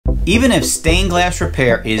Even if stained glass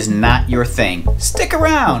repair is not your thing, stick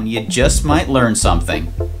around, you just might learn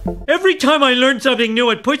something. Every time I learn something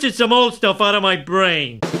new, it pushes some old stuff out of my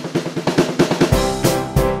brain.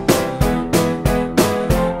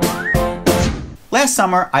 Last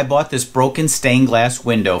summer, I bought this broken stained glass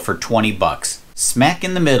window for 20 bucks. Smack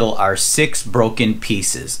in the middle are 6 broken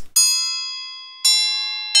pieces.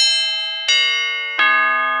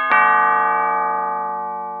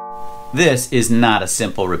 This is not a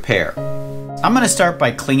simple repair. I'm going to start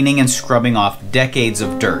by cleaning and scrubbing off decades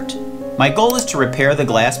of dirt. My goal is to repair the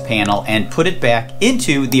glass panel and put it back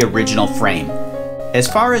into the original frame.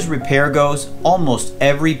 As far as repair goes, almost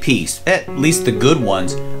every piece, at least the good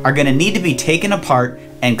ones, are going to need to be taken apart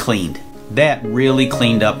and cleaned. That really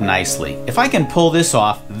cleaned up nicely. If I can pull this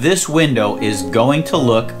off, this window is going to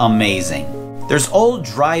look amazing. There's old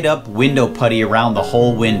dried up window putty around the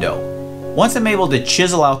whole window. Once I'm able to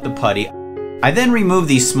chisel out the putty, I then remove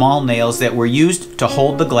these small nails that were used to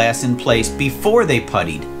hold the glass in place before they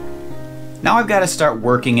puttied. Now I've got to start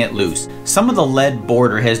working it loose. Some of the lead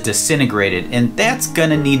border has disintegrated and that's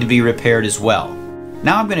gonna need to be repaired as well.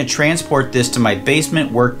 Now I'm gonna transport this to my basement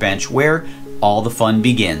workbench where all the fun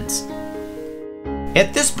begins.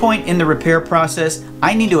 At this point in the repair process,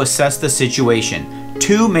 I need to assess the situation.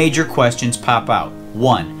 2 major questions pop out.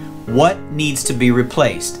 1, what needs to be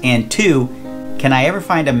replaced? And 2, can I ever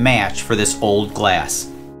find a match for this old glass?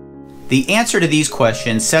 The answer to these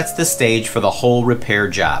questions sets the stage for the whole repair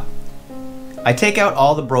job. I take out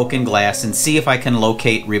all the broken glass and see if I can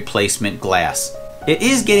locate replacement glass. It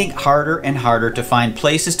is getting harder and harder to find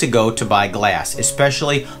places to go to buy glass,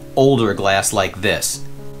 especially older glass like this.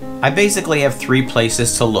 I basically have 3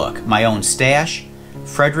 places to look: my own stash,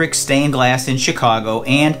 Frederick's Stained Glass in Chicago,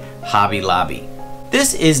 and Hobby Lobby.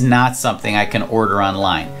 This is not something I can order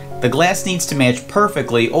online. The glass needs to match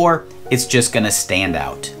perfectly or it's just gonna stand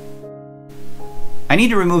out. I need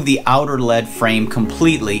to remove the outer lead frame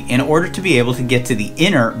completely in order to be able to get to the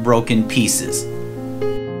inner broken pieces.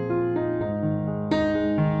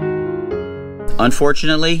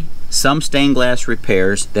 Unfortunately, some stained glass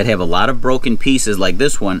repairs that have a lot of broken pieces like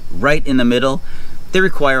this one right in the middle, they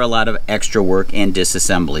require a lot of extra work and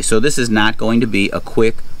disassembly. So this is not going to be a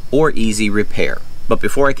quick or easy repair. But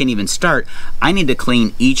before I can even start, I need to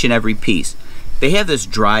clean each and every piece. They have this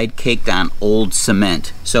dried, caked on old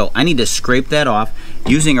cement. So I need to scrape that off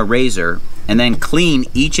using a razor and then clean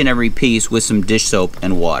each and every piece with some dish soap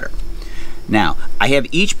and water. Now, I have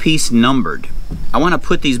each piece numbered. I want to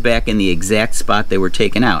put these back in the exact spot they were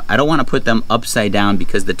taken out. I don't want to put them upside down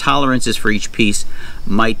because the tolerances for each piece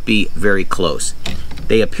might be very close.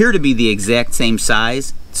 They appear to be the exact same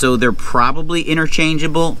size, so they're probably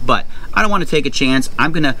interchangeable, but I don't want to take a chance.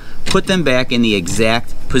 I'm going to put them back in the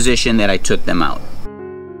exact position that I took them out.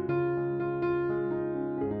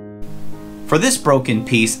 For this broken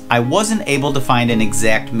piece, I wasn't able to find an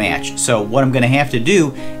exact match, so what I'm going to have to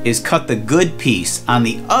do is cut the good piece on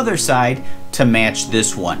the other side to match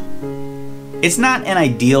this one. It's not an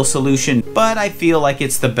ideal solution, but I feel like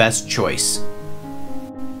it's the best choice.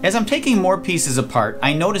 As I'm taking more pieces apart,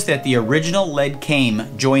 I notice that the original lead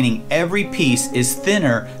came joining every piece is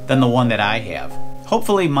thinner than the one that I have.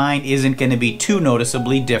 Hopefully mine isn't going to be too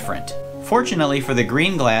noticeably different. Fortunately for the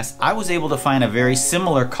green glass, I was able to find a very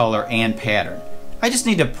similar color and pattern. I just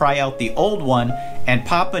need to pry out the old one and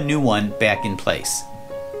pop a new one back in place.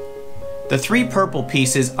 The 3 purple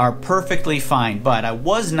pieces are perfectly fine, but I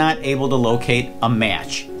was not able to locate a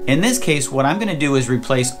match. In this case, what I'm going to do is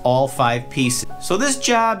replace all 5 pieces. So this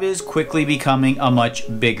job is quickly becoming a much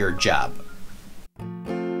bigger job.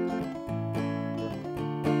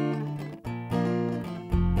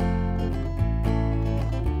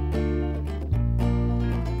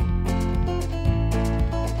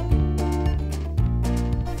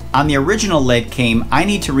 On the original lead came, I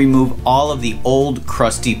need to remove all of the old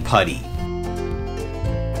crusty putty.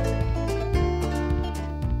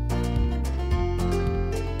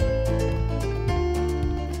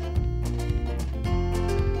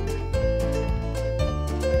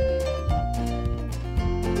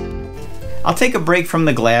 I'll take a break from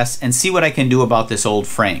the glass and see what I can do about this old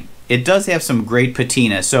frame. It does have some great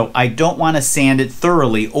patina, so I don't want to sand it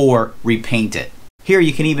thoroughly or repaint it. Here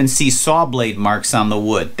you can even see saw blade marks on the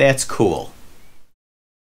wood. That's cool.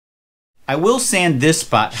 I will sand this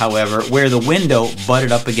spot, however, where the window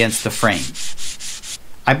butted up against the frame.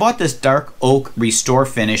 I bought this dark oak restore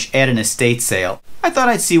finish at an estate sale. I thought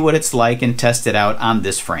I'd see what it's like and test it out on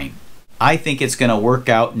this frame. I think it's going to work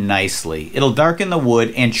out nicely. It'll darken the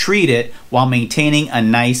wood and treat it while maintaining a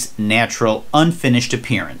nice, natural, unfinished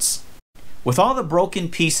appearance. With all the broken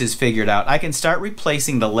pieces figured out, I can start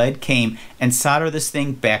replacing the lead came and solder this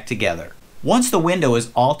thing back together. Once the window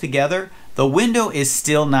is all together, the window is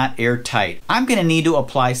still not airtight. I'm going to need to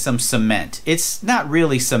apply some cement. It's not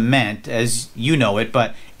really cement as you know it,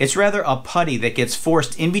 but it's rather a putty that gets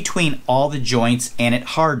forced in between all the joints and it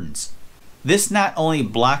hardens. This not only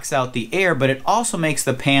blocks out the air, but it also makes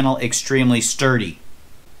the panel extremely sturdy.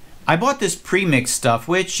 I bought this pre-mixed stuff,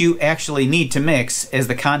 which you actually need to mix as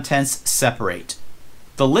the contents separate.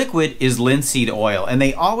 The liquid is linseed oil, and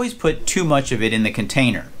they always put too much of it in the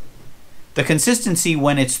container. The consistency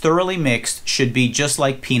when it's thoroughly mixed should be just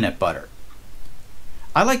like peanut butter.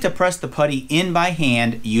 I like to press the putty in by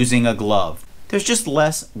hand using a glove. There's just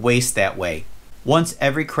less waste that way. Once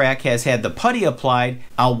every crack has had the putty applied,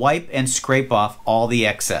 I'll wipe and scrape off all the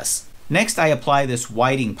excess. Next, I apply this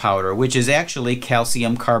whiting powder, which is actually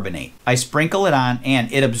calcium carbonate. I sprinkle it on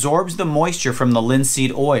and it absorbs the moisture from the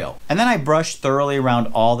linseed oil. And then I brush thoroughly around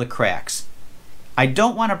all the cracks. I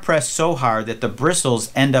don't want to press so hard that the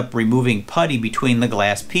bristles end up removing putty between the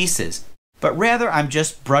glass pieces, but rather I'm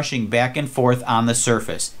just brushing back and forth on the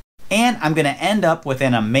surface. And I'm going to end up with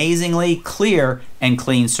an amazingly clear and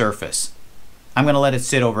clean surface. I'm going to let it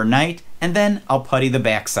sit overnight and then I'll putty the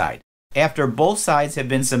backside. After both sides have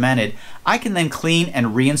been cemented, I can then clean and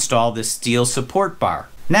reinstall this steel support bar.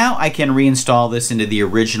 Now I can reinstall this into the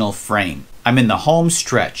original frame. I'm in the home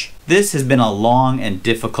stretch. This has been a long and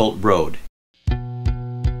difficult road.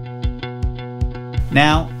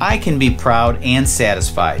 Now I can be proud and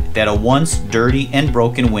satisfied that a once dirty and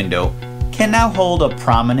broken window can now hold a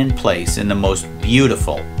prominent place in the most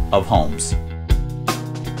beautiful of homes.